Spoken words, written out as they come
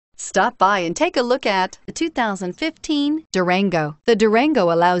Stop by and take a look at the 2015 Durango. The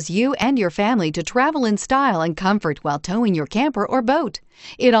Durango allows you and your family to travel in style and comfort while towing your camper or boat.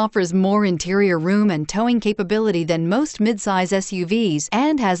 It offers more interior room and towing capability than most midsize SUVs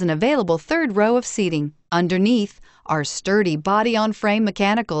and has an available third row of seating. Underneath are sturdy body-on-frame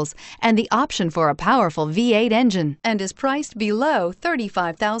mechanicals and the option for a powerful V8 engine, and is priced below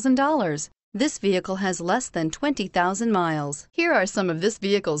 $35,000. This vehicle has less than 20,000 miles. Here are some of this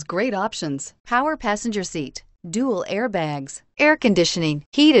vehicle's great options: power passenger seat, dual airbags, air conditioning,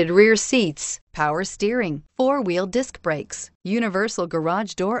 heated rear seats, power steering, four-wheel disc brakes, universal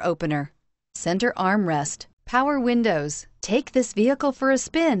garage door opener, center armrest, power windows. Take this vehicle for a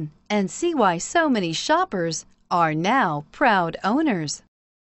spin and see why so many shoppers are now proud owners.